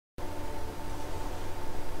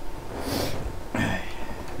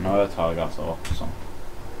Nå tar jeg altså opp sånn.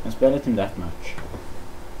 Jeg spiller Team Deathmatch.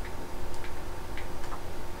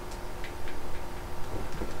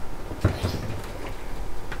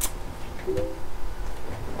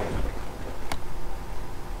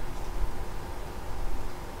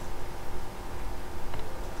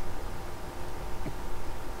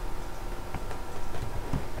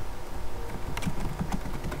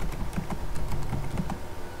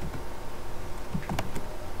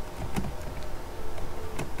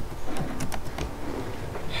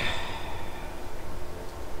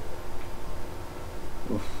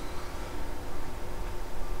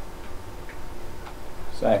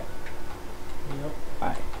 Se. Ja.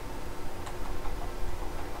 Nei.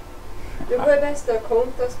 Du går best av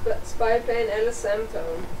Counter Spyplane eller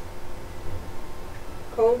Samtown.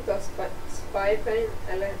 Counter Spyplane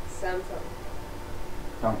eller Samtown.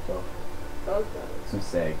 Counter, Counter.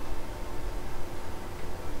 synes jeg.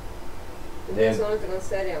 Det er sånn at du kan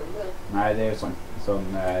se de andre. Nei, det er jo sånn,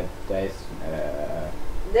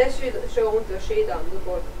 Det er kjøre rundt og skyte andre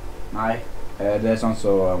folk. nei, det er sånn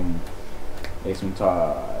som liksom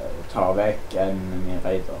tar vekk en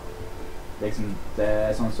raider. Liksom, det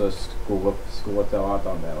er sånn som skorer til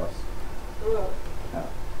radaren deres. Ja. Ja.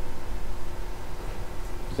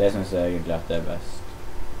 Så jeg synes egentlig at det er best.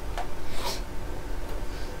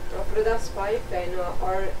 Ja, for det der Spyplane og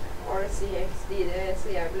RCXD, det er så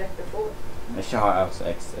jævlig lett å få. Ikke ha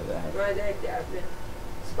RCX, det er helt... Nei, det er helt jævlig.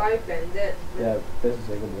 Spyplane, det synes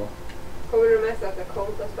jeg er bra. Hva vil du mest etter?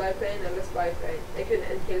 Counter Spyplane eller Spyplane? Jeg kunne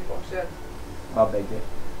en til forskjell. Ha begge.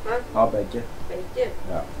 Hæ? Ha begge. Begge?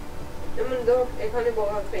 Ja. Ja, men da, jeg kan jo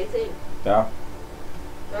bare ha 3 ting. Ja.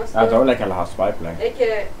 Ja, da vil jeg heller ha Spyplane. Jeg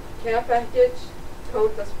Care Package,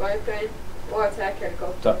 Counter Spyplane og Attack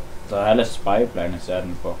Helicopter. Da er heller Spyplane i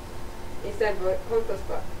stedet for. I stedet for Counter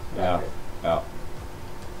Spyplane? Ja, ja.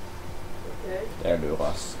 Ok. Det er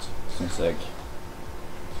lurast, synes jeg.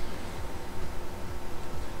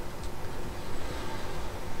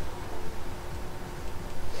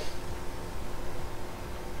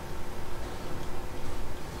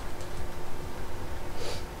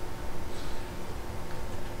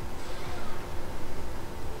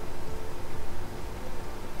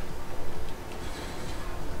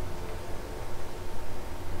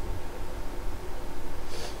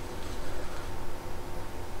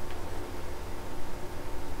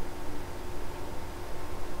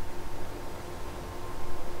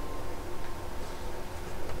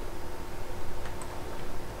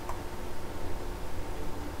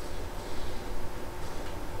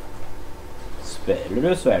 Spiller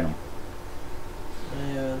du, Sveino?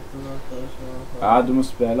 Jeg vet ikke. Ja, du må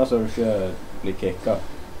spille så du ikke blir kicka.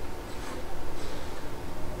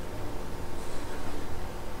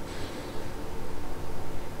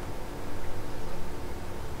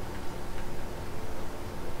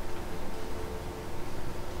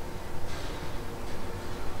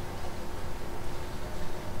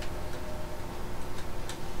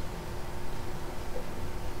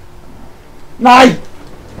 Nei!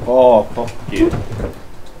 Åh, fuck you.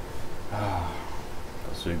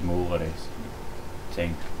 Da sug mora di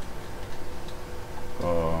ting.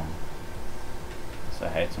 Og så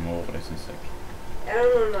hei til mora di, synes jeg. Er det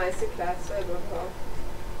noen nice klasser jeg burde ha?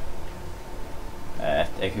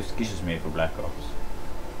 Jeg husker ikke så mye på Black Ops.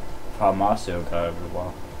 Farmasi og greier blir bra.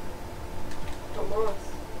 Hamas?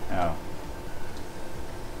 Ja.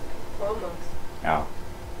 Hamas? Ja.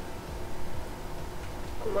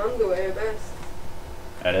 Kommando er jo best.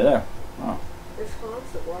 Er det det? Ja. Det er faen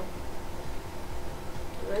så bra.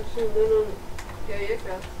 Jeg vet ikke om det er noen høye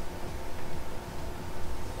klass.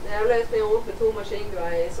 Det er løst meg rundt med 2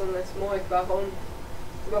 maskingevær i sånne små i hver hånd.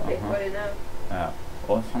 Du bare pipper de ned. Ja.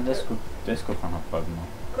 Åh, faen, det skulle han ha prøvd nå.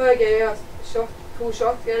 Hva er gøyest? 2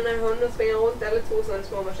 shotgunner i hånden og springer rundt, eller 2 sånne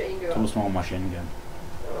små maskingevær? 2 små maskingun.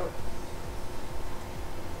 Ja.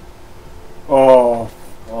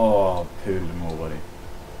 Åh, pulemora di.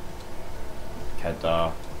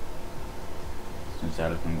 Kødda. Synes jeg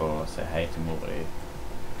heller kan gå og si hei til mora di.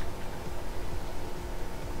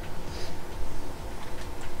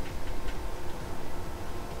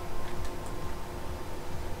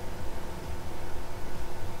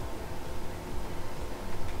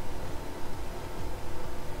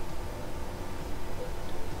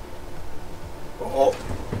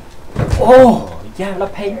 Jævla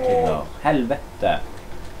painkiller. Helvete.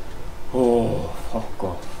 Fuck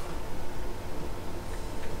off.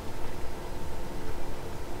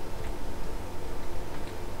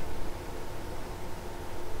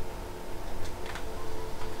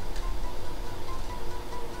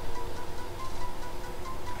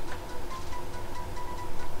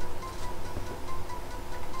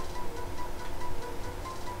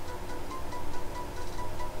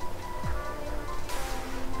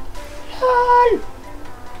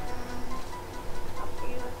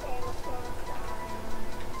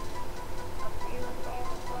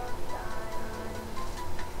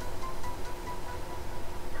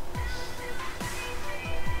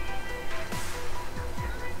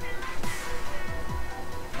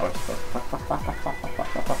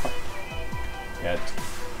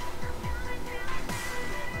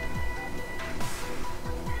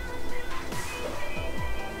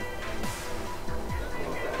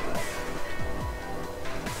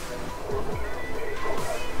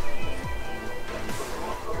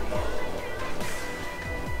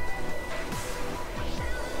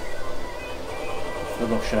 Så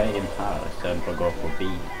går ikke det inn her i stedet for å gå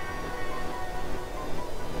forbi.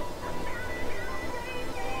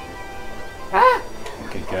 Hæ?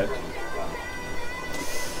 Ok, good.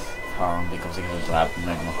 Faen, de kommer sikkert til å drepe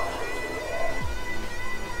meg nå.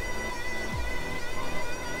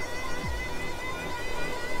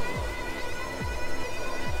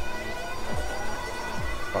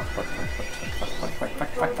 Fuck.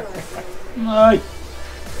 Nei!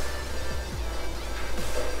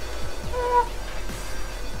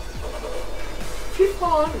 Fy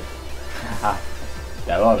faen! Haha,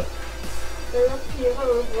 der var det. Det var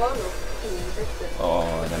 400 bra nå.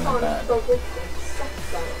 Åh, den er bad. Faen,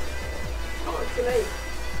 satan. Faen, så lei.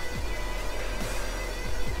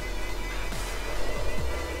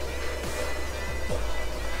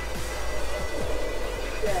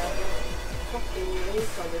 Jævla fucking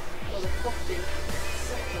retarded. Fucking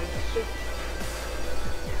satan shit.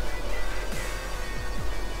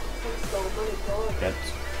 Han stormer i dag. Greit.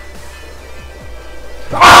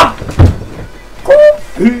 Ah!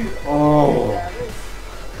 Åh!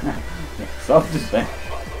 Satt du seg?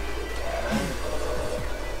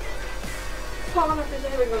 Faen at det ikke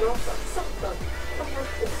er med granater. Satan. Faen,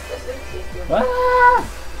 det er slutt. Hva?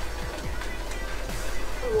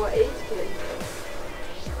 Det var 8-kill.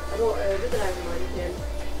 Jeg var overdrevet med en kill.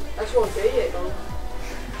 Jeg så gøy en gang.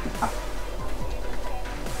 Ja,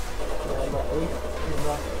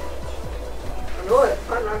 nå er det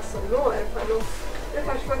fan altså. Nå er det fan nå. Det er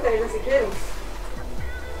kanskje faktisk eneste kill.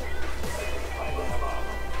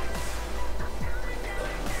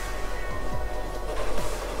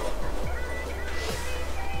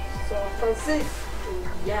 Satan sykt.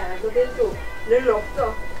 Jævla dildo.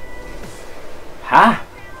 08. Hæ?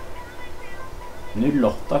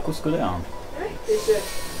 08? Hvor skulle det an? Jeg vet ikke.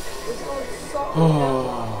 Det står satan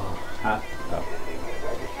jævla. Hæ? Ja.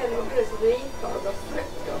 Helvetes retarder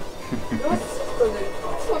flekker. Du har sett den du.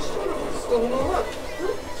 Først var du på stormere. Nå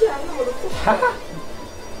jævla må du få. Hæ?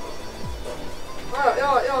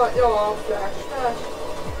 Ja, flash.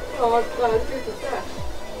 Ja, brent ut og flash.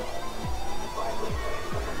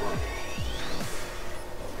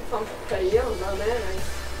 Faen, føyer han der nede.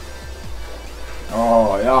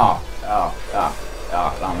 Åh, ja,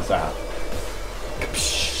 la meg se her.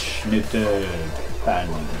 Psh, nytt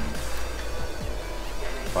penn.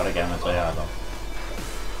 Var det gamet å gjøre da?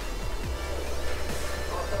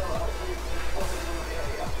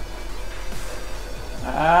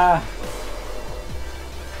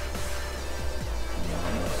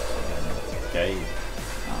 Gøy.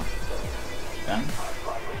 Ja. Den.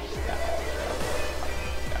 Ja.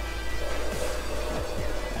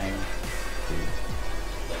 En, to.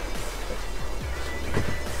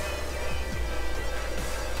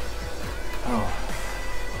 Åh.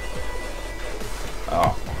 Ja.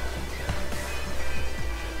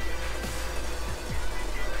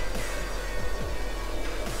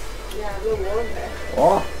 Jævla one.